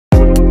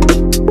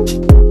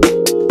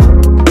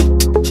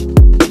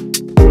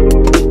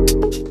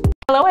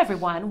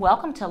everyone,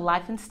 welcome to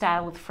Life and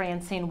Style with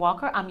Francyne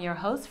Walker. I'm your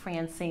host,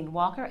 Francyne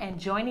Walker, and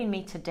joining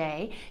me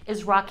today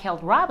is Raquel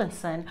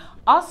Robinson,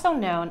 also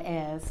known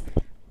as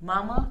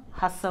Mama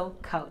Hustle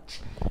Coach.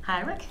 Hi,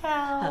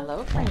 Raquel.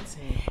 Hello,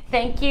 Francyne.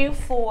 Thank you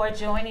for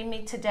joining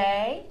me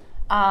today.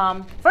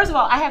 First of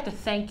all, I have to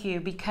thank you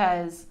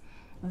because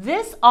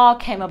this all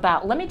came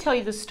about. Let me tell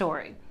you the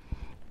story.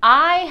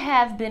 I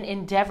have been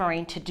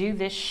endeavoring to do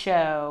this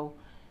show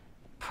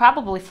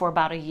probably for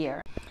about a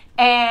year.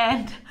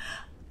 And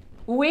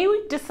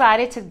we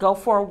decided to go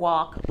for a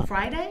walk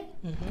Friday,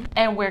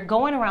 and we're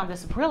going around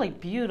this really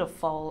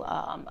beautiful,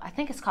 I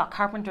think it's called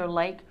Carpenter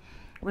Lake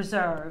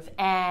Reserve,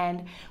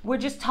 and we're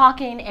just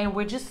talking, and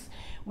we're just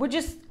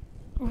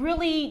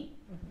really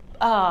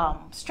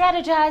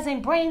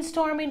strategizing,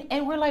 brainstorming,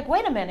 and we're like,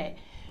 wait a minute,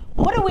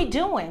 what are we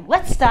doing?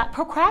 Let's stop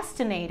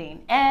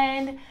procrastinating.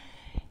 And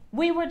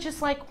we were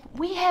just like,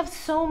 we have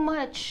so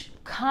much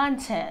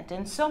content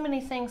and so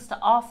many things to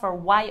offer.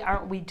 Why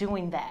aren't we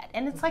doing that?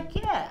 And it's like,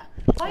 yeah,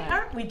 why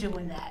aren't we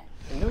doing that?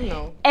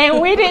 No.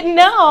 And we didn't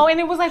know. And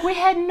it was like we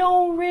had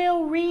no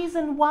real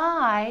reason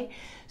why.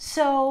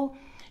 So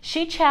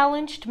she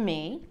challenged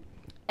me,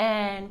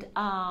 and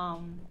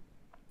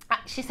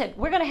she said,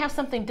 we're going to have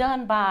something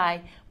done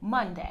by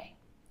Monday.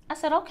 I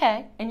said,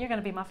 okay, and you're going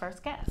to be my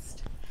first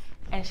guest.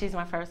 And she's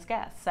my first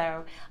guest.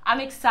 So I'm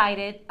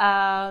excited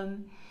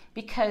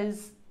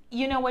because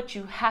you know what,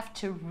 you have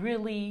to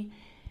really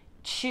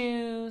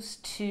choose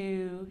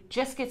to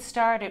just get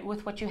started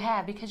with what you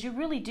have, because you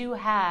really do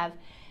have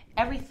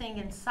everything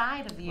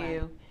inside of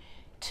you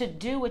to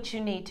do what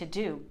you need to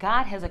do.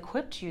 God has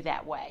equipped you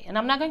that way. And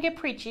I'm not going to get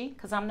preachy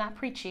because I'm not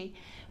preachy,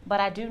 but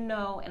I do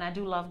know and I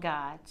do love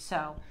God.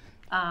 So,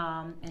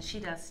 and she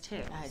does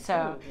too.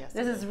 So yes,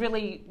 this is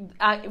really,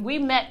 we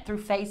met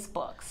through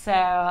Facebook. So,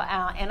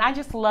 and I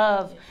just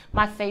love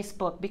my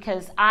Facebook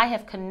because I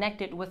have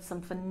connected with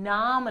some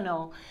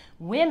phenomenal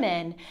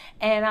women,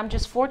 and I'm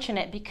just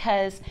fortunate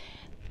because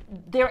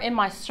they're in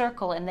my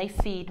circle and they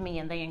feed me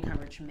and they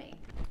encourage me.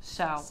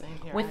 So, same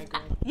here, I agree.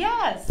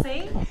 Yeah,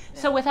 see? Yeah.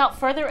 So without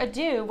further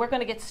ado, we're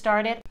going to get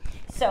started.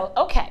 So,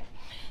 okay.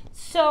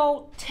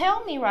 So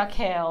tell me,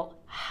 Raquel,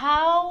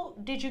 how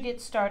did you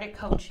get started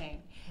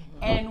coaching?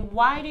 And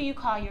why do you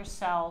call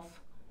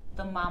yourself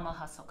the Mama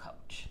Hustle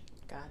Coach?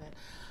 Got it.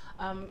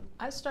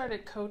 I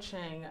started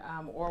coaching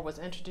or was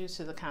introduced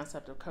to the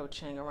concept of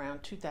coaching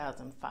around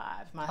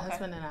 2005. My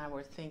husband and I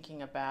were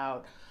thinking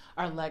about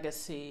our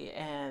legacy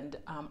and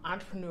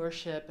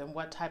entrepreneurship and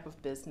what type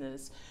of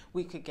business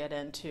we could get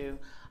into.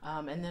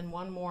 And then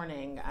one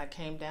morning I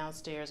came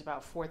downstairs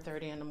about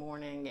 4:30 in the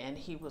morning, and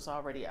he was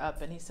already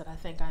up, and he said, I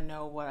think I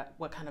know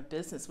what kind of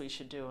business we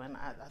should do. And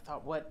I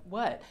thought,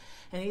 what?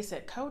 And he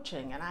said,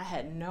 coaching. And I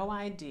had no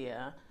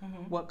idea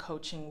what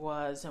coaching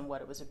was and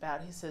what it was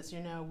about. He says,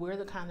 you know, we're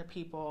the kind of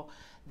people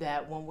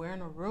that when we're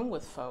in a room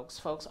with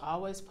folks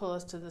always pull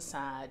us to the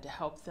side to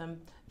help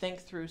them think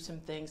through some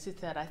things. He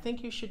said, I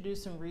think you should do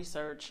some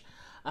research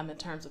in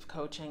terms of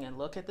coaching and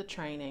look at the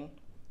training.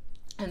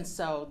 And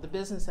so the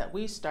business that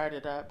we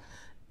started up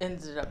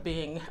ended up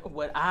being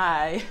what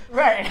I He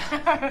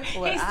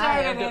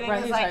started it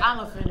and he's like, I'm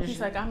a finisher. He's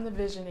like, I'm the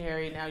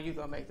visionary, now you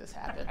go make this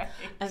happen. Right.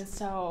 And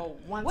so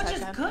once Which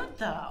is good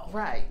though.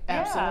 Right,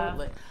 Yeah.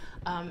 absolutely.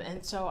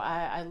 And so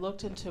I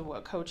looked into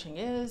what coaching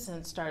is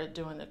and started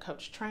doing the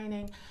coach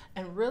training,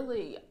 and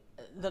really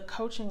the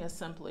coaching is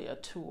simply a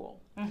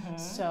tool.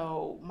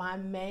 So my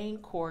main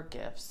core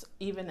gifts,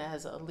 even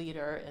as a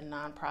leader in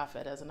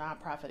nonprofit, as a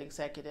nonprofit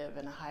executive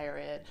and a higher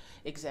ed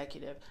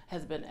executive,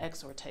 has been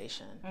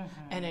exhortation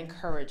and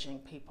encouraging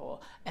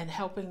people and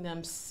helping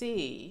them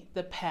see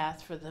the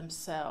path for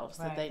themselves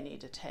that they need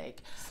to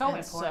take. So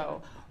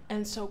important.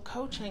 And so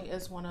coaching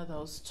is one of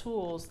those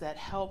tools that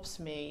helps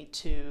me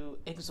to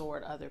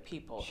exhort other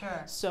people.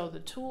 Sure. So the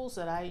tools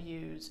that I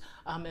use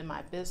in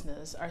my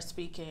business are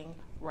speaking,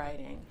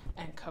 writing,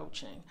 and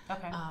coaching.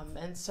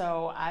 And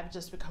so I've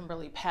just become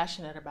really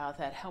passionate about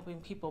that,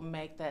 helping people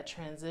make that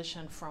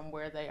transition from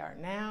where they are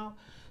now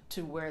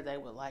to where they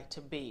would like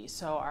to be.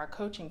 So our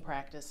coaching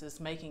practice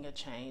is Making a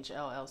Change,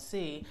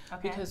 LLC,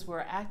 because we're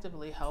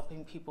actively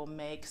helping people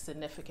make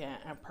significant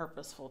and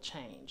purposeful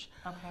change.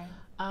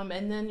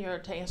 And then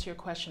to answer your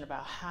question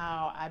about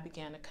how I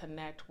began to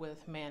connect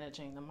with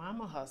managing the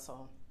Mama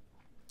Hustle,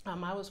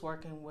 I was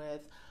working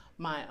with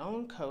my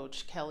own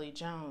coach, Kelly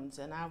Jones,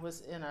 and I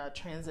was in a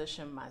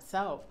transition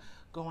myself,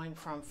 going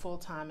from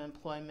full-time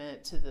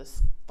employment to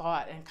this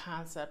thought and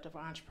concept of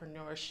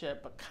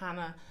entrepreneurship, but kind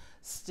of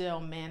still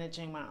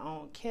managing my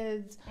own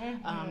kids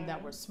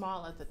that were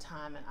small at the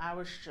time. And I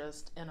was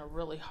just in a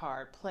really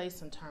hard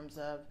place in terms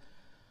of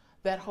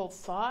that whole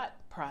thought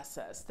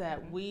process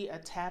that we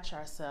attach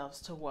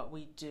ourselves to what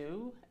we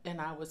do. And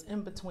I was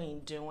in between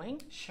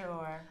doing.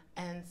 Sure.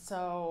 And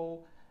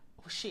so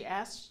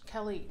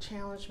Kelly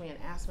challenged me and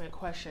asked me a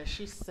question.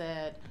 She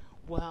said,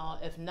 well,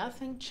 if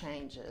nothing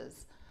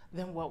changes,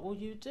 then what will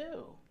you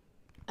do?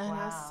 And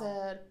I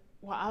said,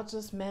 well, I'll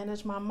just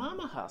manage my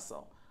Mama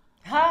Hustle.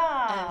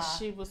 And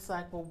she was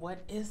like, well, what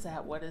is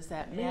that? What does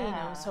that mean?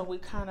 And so we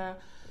kind of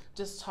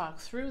just talk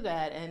through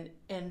that, and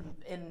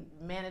in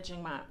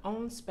managing my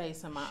own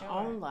space and my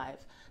own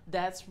life,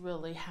 that's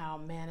really how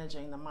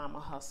managing the mama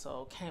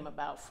hustle came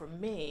about for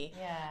me.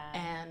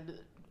 And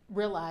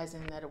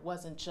realizing that it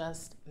wasn't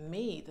just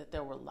me, that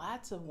there were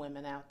lots of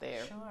women out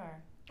there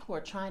who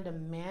are trying to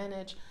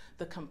manage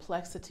the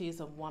complexities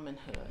of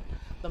womanhood.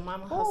 The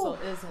mama hustle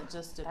isn't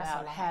just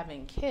about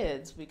having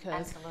kids,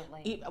 because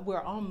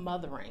we're all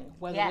mothering,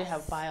 whether we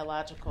have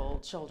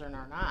biological children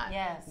or not.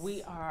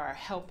 We are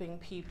helping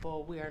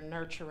people, we are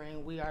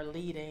nurturing, we are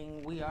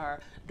leading, we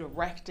are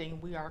directing,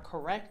 we are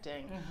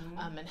correcting.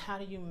 And how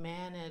do you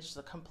manage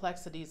the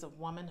complexities of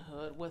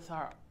womanhood with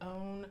our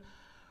own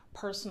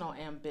personal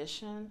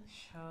ambition,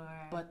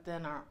 but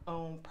then our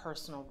own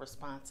personal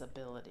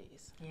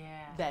responsibilities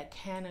that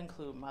can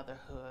include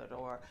motherhood,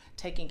 or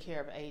taking care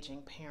of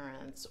aging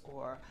parents,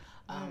 or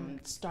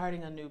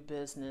starting a new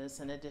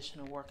business in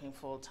addition to working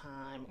full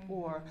time,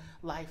 or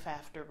life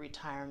after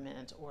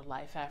retirement, or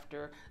life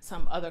after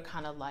some other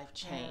kind of life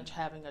change,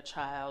 having a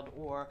child,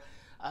 or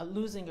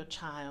losing a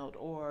child,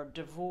 or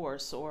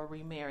divorce, or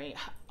remarry,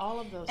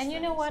 all of those things. And you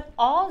know what?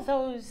 All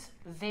those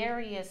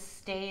various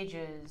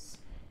stages,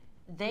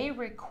 they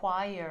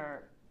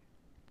require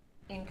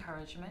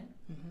encouragement,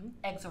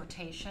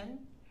 exhortation,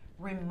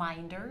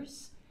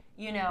 reminders.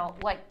 You know,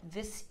 like,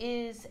 this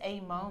is a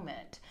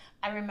moment.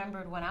 I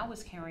remembered when I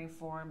was caring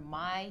for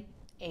my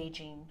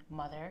aging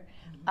mother,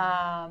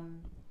 I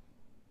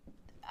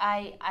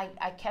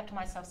kept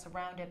myself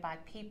surrounded by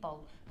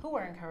people who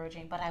were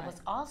encouraging, but I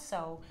was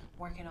also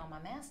working on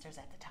my master's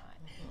at the time.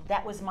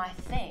 That was my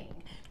thing,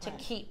 to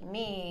keep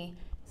me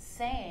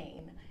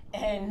sane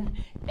and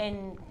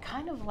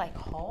kind of like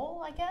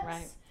whole, I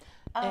guess.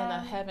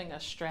 And having a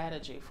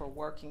strategy for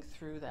working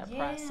through that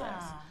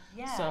process.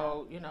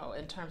 So, you know,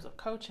 in terms of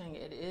coaching,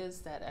 it is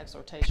that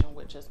exhortation,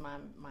 which is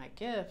my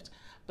gift,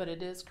 but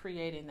it is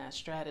creating that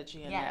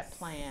strategy and that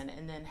plan,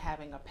 and then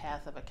having a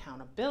path of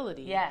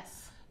accountability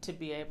to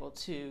be able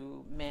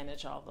to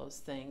manage all those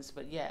things,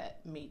 but yet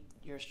meet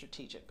your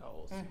strategic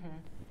goals.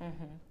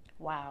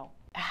 Wow.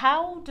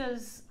 How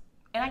does,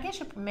 and I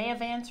guess you may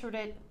have answered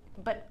it,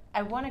 but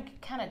I want to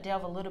kind of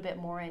delve a little bit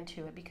more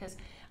into it, because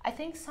I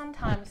think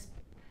sometimes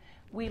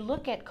we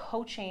look at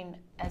coaching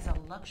as a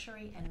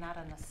luxury and not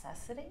a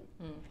necessity.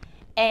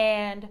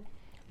 And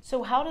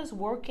so how does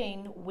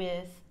working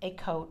with a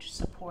coach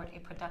support a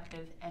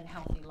productive and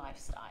healthy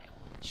lifestyle?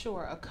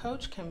 Sure. A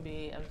coach can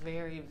be a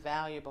very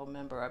valuable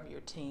member of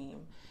your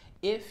team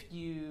if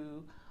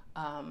you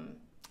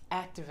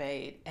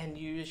activate and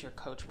use your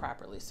coach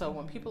properly. So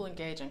when people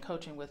engage in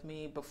coaching with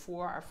me,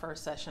 before our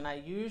first session, I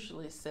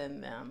usually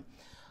send them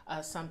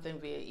something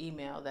via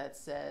email that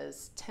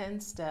says 10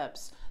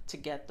 steps to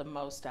get the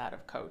most out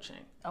of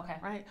coaching.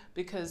 Right?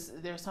 Because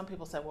there's some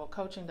people say, well,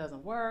 coaching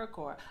doesn't work,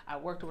 or I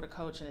worked with a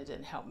coach and it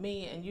didn't help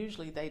me, and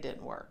usually they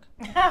didn't work.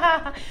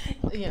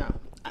 You know,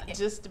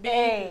 just to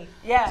be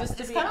just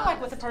it's kind of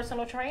like with a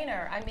personal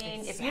trainer. I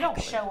mean, if you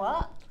don't show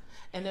up,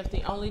 and if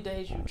the only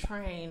days you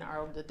train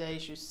are the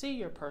days you see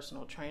your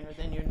personal trainer,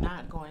 then you're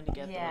not going to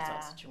get the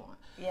results that you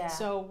want.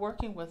 So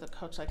working with a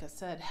coach, like I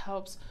said,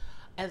 helps.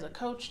 As a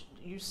coach,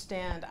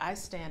 I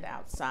stand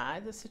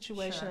outside the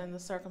situation and the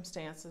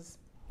circumstances,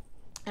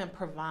 and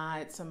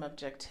provide some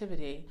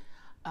objectivity,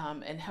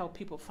 and help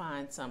people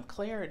find some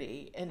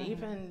clarity, and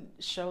even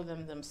show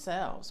them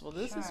themselves. Well,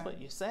 this is what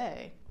you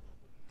say,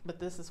 but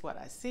this is what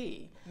I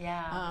see.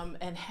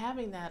 And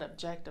having that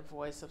objective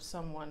voice of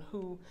someone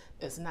who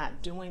is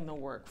not doing the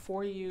work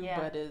for you,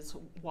 but is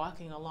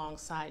walking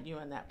alongside you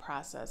in that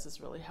process is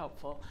really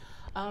helpful.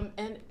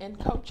 And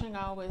coaching,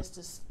 I always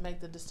just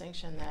make the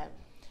distinction that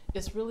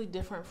it's really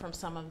different from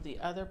some of the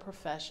other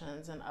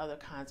professions and other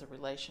kinds of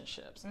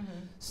relationships.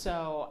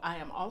 So I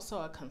am also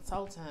a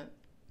consultant,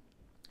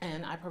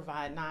 and I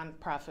provide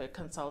nonprofit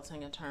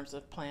consulting in terms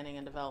of planning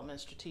and development,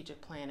 strategic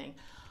planning.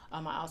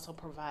 I also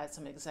provide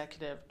some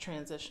executive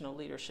transitional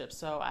leadership.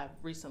 So I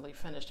recently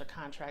finished a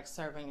contract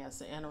serving as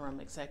the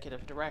interim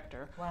executive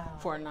director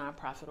for a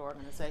nonprofit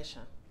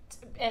organization.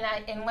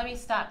 And let me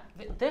stop.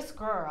 This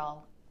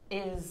girl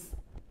is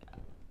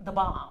the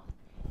bomb.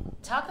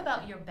 Talk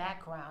about your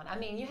background. I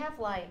mean, you have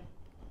like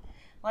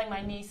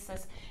my niece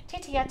says,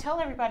 Titi, I tell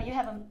everybody you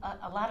have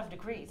a lot of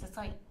degrees. It's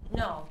like,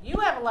 no, you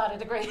have a lot of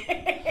degrees.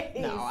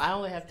 No, I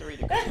only have 3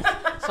 degrees,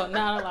 so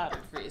not a lot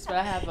of degrees. But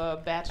I have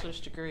a bachelor's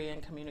degree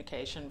in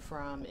communication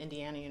from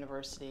Indiana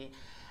University,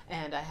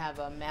 and I have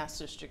a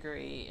master's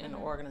degree in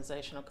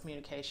organizational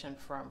communication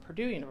from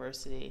Purdue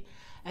University,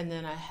 and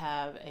then I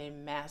have a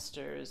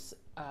master's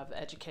of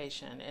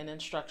education in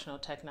instructional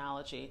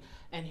technology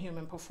and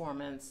human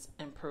performance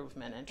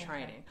improvement and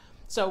training.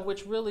 So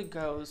which really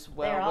goes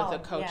well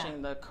with the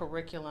coaching, the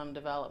curriculum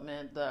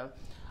development, the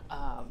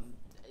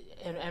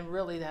and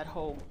really that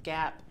whole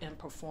gap in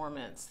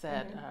performance,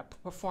 that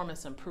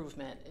performance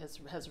improvement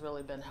has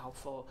really been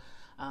helpful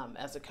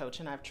as a coach.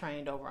 And I've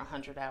trained over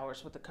 100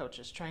 hours with the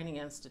Coaches Training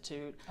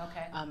Institute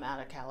out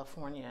of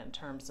California in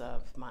terms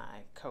of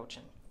my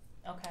coaching.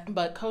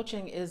 But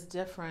coaching is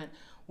different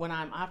when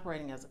I'm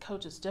operating as a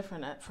coach, it's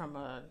different from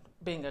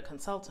being a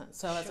consultant.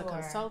 So as a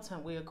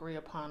consultant, we agree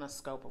upon a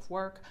scope of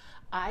work.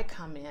 I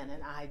come in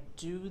and I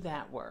do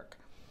that work.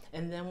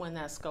 And then when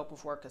that scope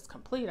of work is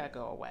complete, I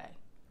go away.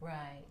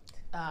 Right.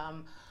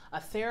 A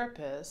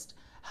therapist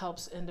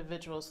helps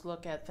individuals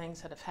look at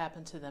things that have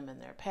happened to them in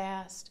their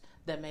past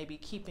that may be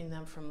keeping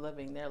them from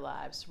living their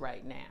lives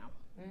right now.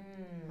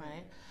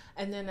 Right?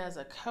 And then as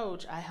a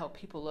coach, I help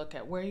people look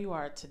at where you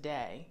are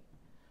today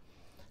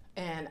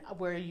and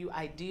where you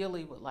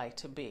ideally would like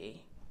to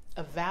be,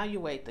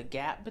 evaluate the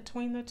gap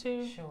between the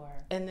two,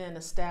 and then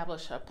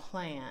establish a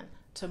plan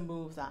to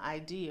move the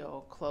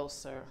ideal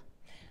closer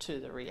to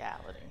the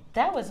reality.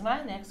 That was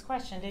my next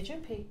question. Did you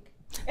peek?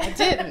 I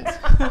didn't.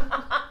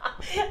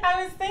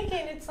 I was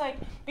thinking, it's like,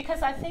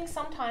 because I think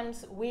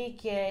sometimes we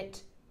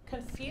get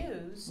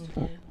confused,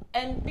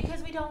 and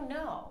because we don't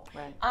know.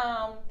 Right.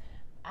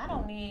 I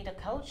don't need a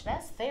coach.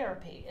 That's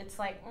therapy. It's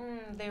like,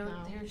 they're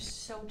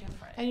so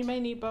different. And you may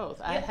need both.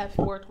 Yep. I have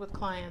worked with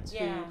clients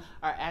who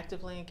are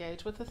actively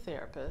engaged with a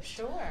therapist.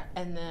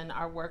 And then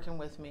are working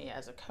with me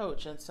as a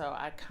coach. And so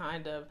I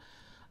kind of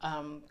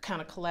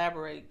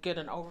collaborate, get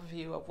an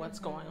overview of what's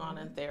going on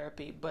in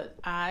therapy. But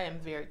I am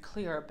very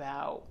clear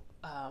about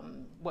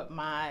what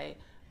my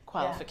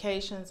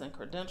qualifications and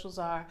credentials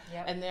are.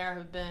 And there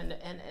have been,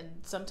 and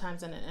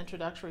sometimes in an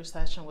introductory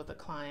session with a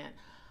client,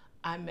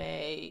 I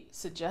may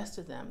suggest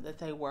to them that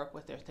they work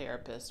with their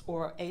therapist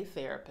or a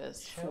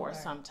therapist for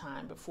some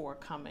time before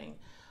coming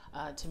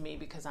to me,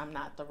 because I'm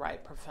not the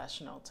right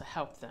professional to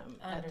help them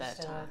at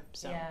that time.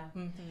 So,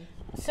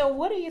 So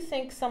what do you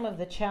think some of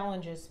the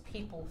challenges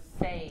people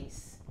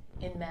face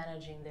in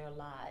managing their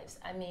lives?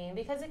 I mean,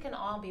 because it can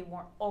all be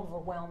more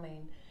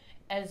overwhelming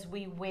as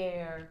we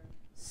wear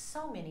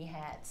so many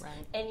hats.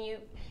 And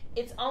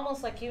it's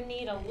almost like you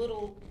need a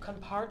little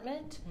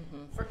compartment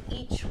for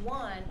each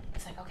one.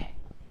 It's like, okay,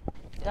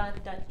 done.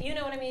 You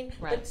know what I mean?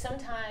 But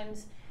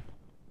sometimes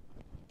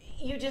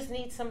you just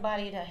need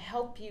somebody to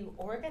help you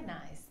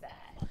organize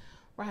that.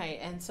 Right.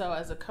 And so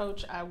as a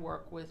coach, I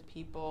work with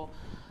people.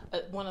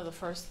 One of the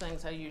first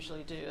things I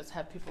usually do is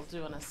have people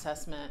do an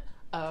assessment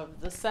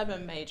of the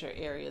 7 major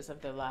areas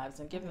of their lives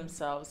and give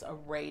themselves a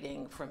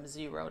rating from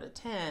 0 to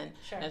 10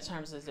 in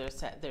terms of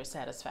their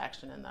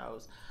satisfaction in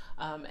those.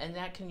 And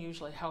that can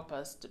usually help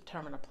us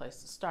determine a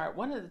place to start.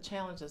 One of the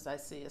challenges I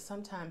see is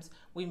sometimes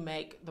we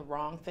make the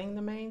wrong thing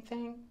the main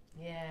thing.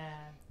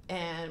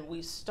 And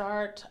we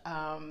start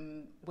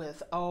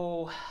with,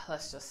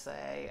 let's just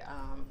say,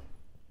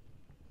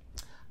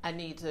 I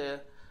need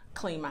to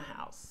clean my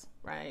house,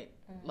 right?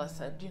 Let's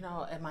say,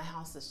 and my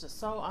house is just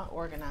so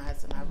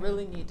unorganized and I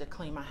really need to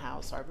clean my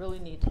house, or I really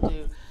need to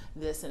do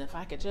this, and if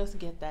I could just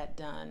get that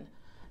done,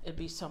 it'd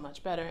be so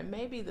much better. And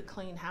maybe the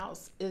clean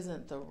house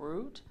isn't the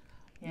root.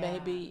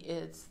 Maybe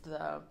it's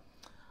the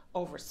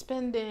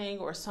overspending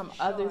or some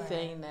other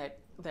thing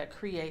that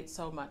creates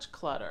so much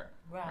clutter,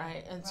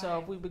 right? And so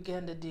if we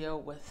begin to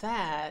deal with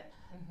that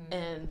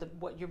and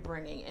what you're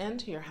bringing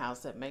into your house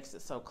that makes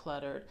it so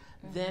cluttered,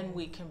 then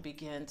we can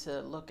begin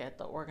to look at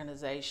the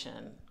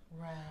organization.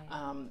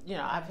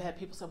 I've had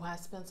people say, well, I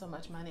spend so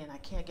much money and I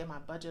can't get my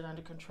budget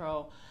under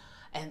control.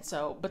 And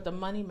so, but the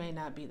money may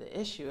not be the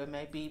issue. It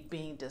may be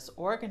being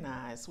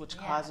disorganized, which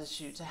causes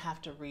you to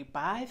have to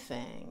rebuy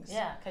things.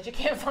 Because you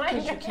can't find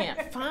them. Because you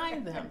can't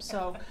find them.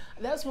 So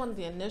that's one of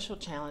the initial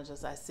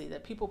challenges I see,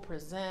 that people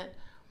present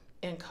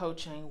in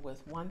coaching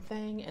with one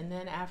thing, and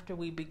then after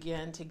we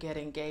begin to get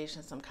engaged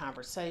in some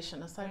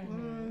conversation, it's like,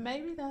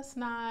 maybe that's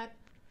not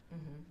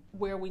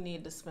where we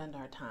need to spend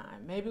our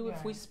time. Maybe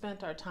if we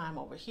spent our time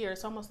over here,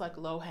 it's almost like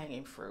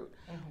low-hanging fruit.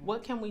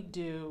 What can we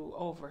do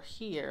over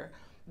here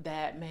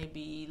that may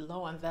be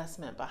low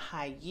investment but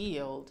high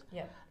yield,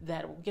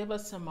 that will give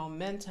us some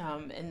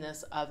momentum in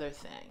this other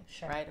thing,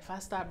 right? If I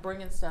start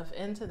bringing stuff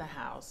into the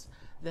house,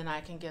 then I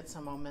can get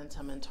some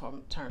momentum in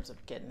terms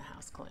of getting the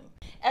house clean.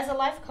 As a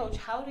life coach,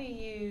 how do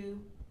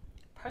you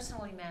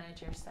personally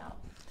manage yourself?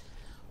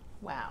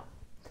 Wow.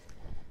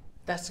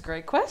 That's a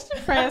great question,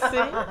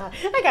 Francyne.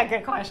 I got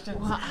good questions.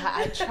 Well,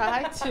 I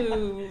try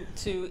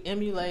to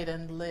emulate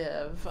and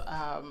live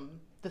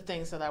the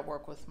things that I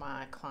work with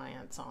my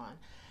clients on.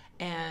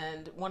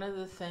 And one of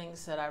the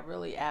things that I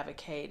really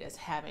advocate is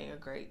having a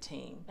great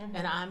team.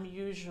 And I'm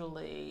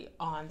usually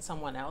on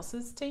someone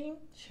else's team,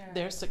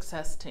 their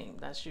success team.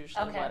 That's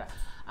usually what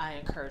I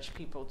encourage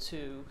people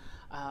to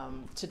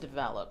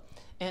develop.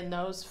 And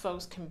those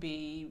folks can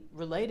be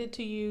related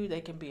to you.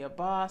 They can be a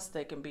boss.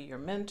 They can be your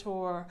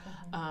mentor.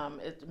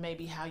 It may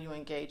be how you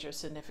engage your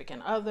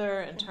significant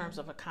other in terms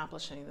of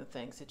accomplishing the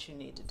things that you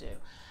need to do.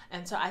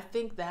 And so I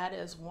think that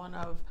is one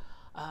of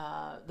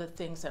the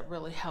things that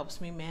really helps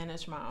me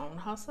manage my own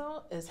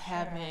hustle, is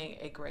having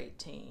a great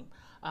team.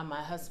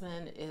 My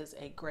husband is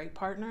a great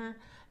partner,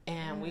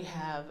 and we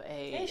have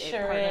a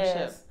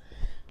partnership.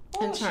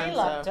 Oh, she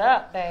lucked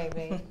up,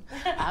 baby.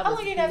 How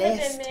long you guys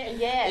have been married?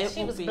 Yeah,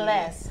 she was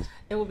blessed.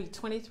 It will be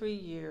 23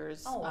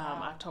 years,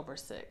 October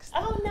 6th.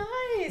 Oh,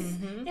 nice.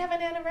 You have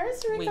an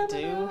anniversary coming up.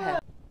 We do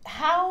have.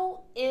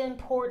 How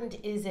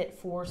important is it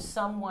for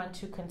someone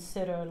to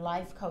consider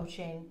life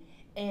coaching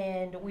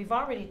And we've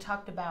already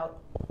talked about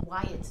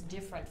why it's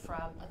different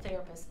from a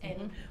therapist,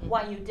 and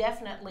why you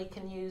definitely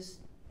can use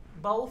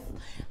both.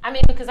 I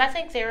mean, because I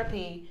think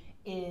therapy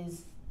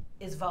is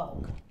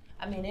vogue.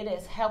 I mean, it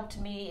has helped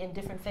me in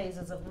different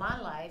phases of my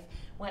life,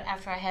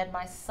 after I had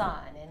my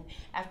son and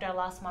after I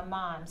lost my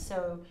mom.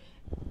 So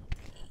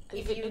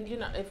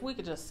if we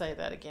could just say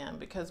that again,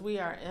 because we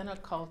are in a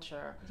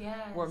culture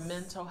where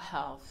mental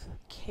health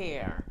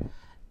care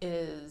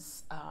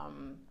is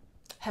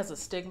has a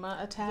stigma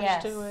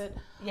attached to it.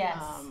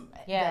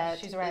 That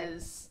she's right.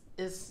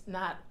 is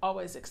not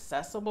always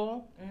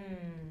accessible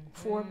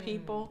for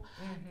people,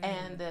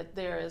 and that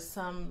there is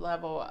some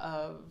level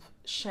of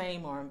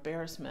shame or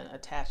embarrassment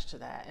attached to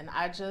that. And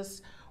I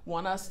just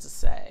want us to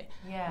say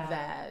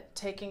that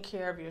taking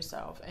care of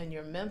yourself and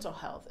your mental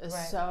health is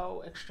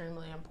so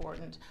extremely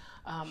important.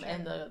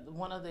 And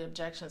one of the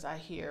objections I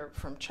hear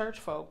from church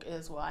folk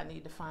is, well, I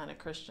need to find a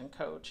Christian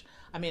coach.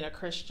 I mean, a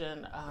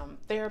Christian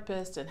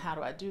therapist, and how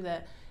do I do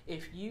that?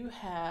 If you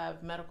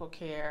have medical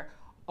care,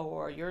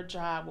 or your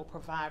job will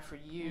provide for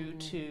you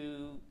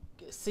to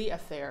see a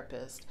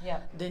therapist,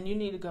 then you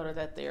need to go to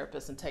that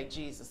therapist and take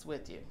Jesus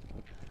with you,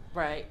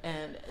 right?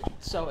 And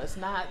so it's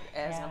not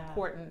as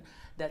important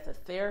that the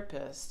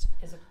therapist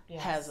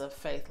has a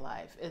faith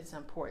life. It's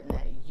important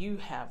that you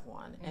have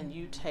one, and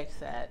you take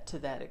that to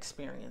that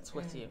experience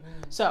with you.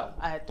 So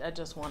I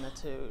just wanted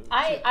to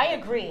I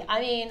agree.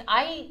 I mean,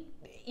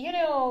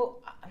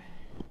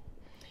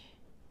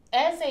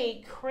 as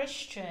a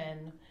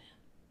Christian,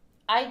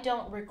 I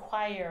don't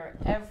require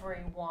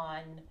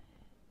everyone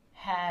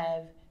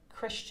have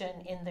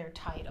Christian in their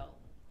title.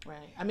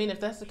 Right. I mean, if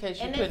that's the case,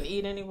 you couldn't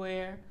eat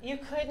anywhere. You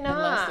could not.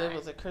 Unless it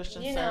was a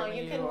Christian serving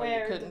you, can or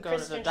wear you couldn't go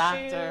to the Christian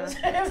doctor. shoes.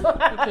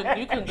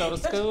 you couldn't go to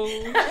school.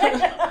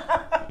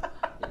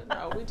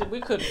 We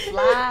couldn't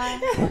fly.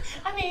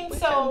 I mean, we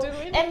couldn't do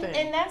anything.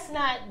 And that's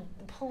not,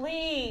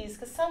 please,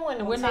 because someone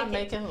and will we're not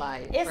making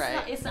light.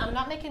 I'm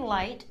not making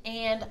light,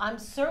 and I'm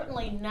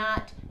certainly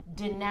not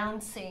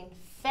denouncing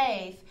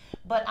faith,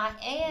 but I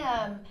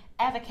am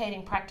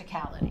advocating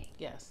practicality.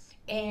 Yes.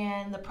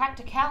 And the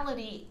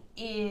practicality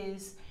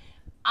is,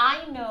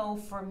 I know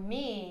for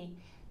me,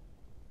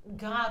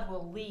 God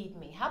will lead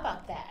me. How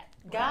about that?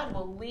 God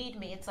will lead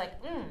me. It's like,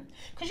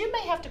 because you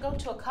may have to go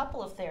to a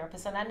couple of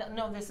therapists, and I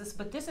know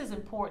but this is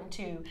important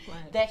too,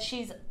 that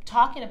she's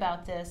talking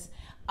about this.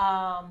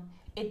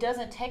 It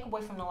doesn't take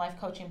away from the life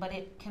coaching, but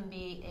it can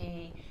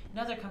be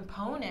another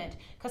component,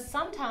 because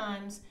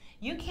sometimes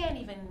you can't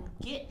even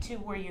get to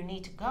where you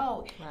need to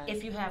go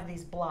if you have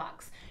these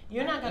blocks.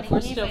 You're not going to. If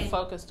we're still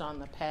focused on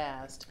the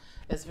past,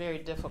 it's very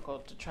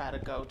difficult to try to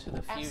go to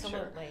the future.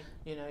 Absolutely.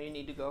 You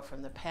need to go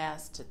from the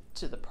past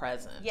to the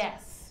present.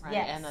 Yes. Right?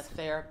 Yes. And a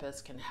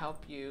therapist can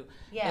help you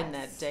in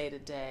that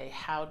day-to-day.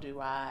 How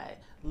do I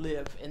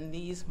live in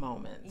these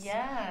moments?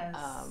 Yes.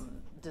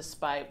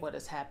 Despite what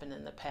has happened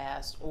in the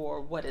past,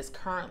 or what is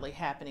currently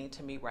happening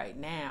to me right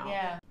now.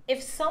 Yeah.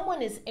 If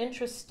someone is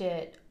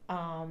interested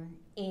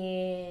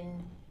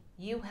in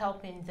you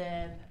helping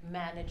them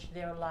manage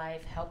their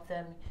life, help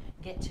them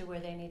get to where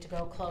they need to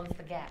go, close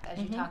the gap, as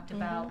you talked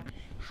about,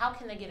 how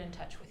can they get in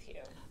touch with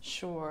you?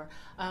 Sure.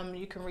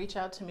 You can reach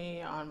out to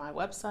me on my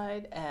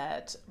website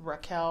at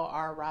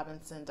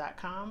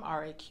raquelrrobinson.com,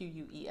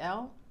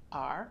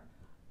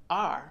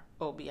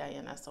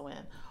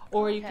 RaquelRRobinson.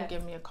 Or you can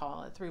give me a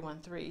call at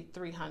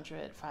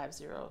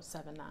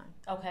 313-300-5079.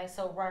 Okay,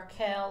 so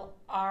Raquel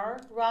R.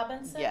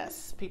 Robinson?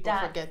 Yes, people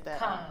forget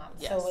that.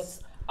 Yes. So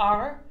it's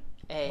R.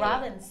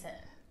 Robinson.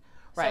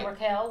 Right. So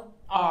Raquel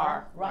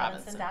R.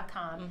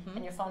 Robinson.com.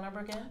 And your phone number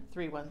again?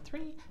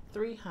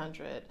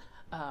 313-300.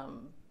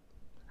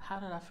 How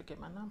did I forget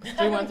my number?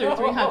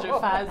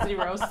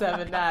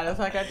 313-300-5079. It's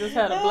like I just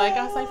had a blank.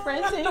 I was like,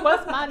 Francyne,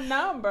 what's my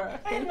number?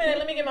 Wait a minute,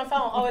 let me get my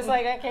phone. Oh, it's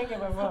like I can't get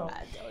my phone.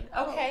 I don't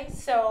know. Okay,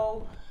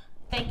 so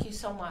thank you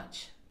so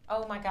much.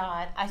 Oh my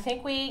God, I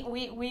think we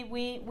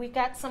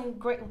got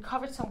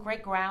covered some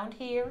great ground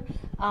here.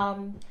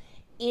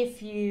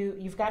 If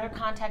you've got our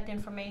contact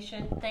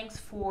information, thanks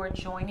for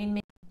joining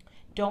me.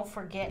 Don't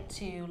forget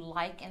to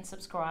like and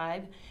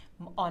subscribe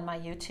on my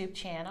YouTube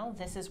channel.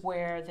 This is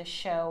where the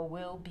show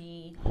will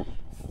be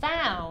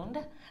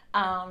found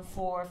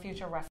for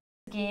future reference.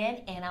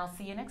 Again, and I'll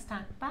see you next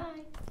time.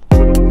 Bye.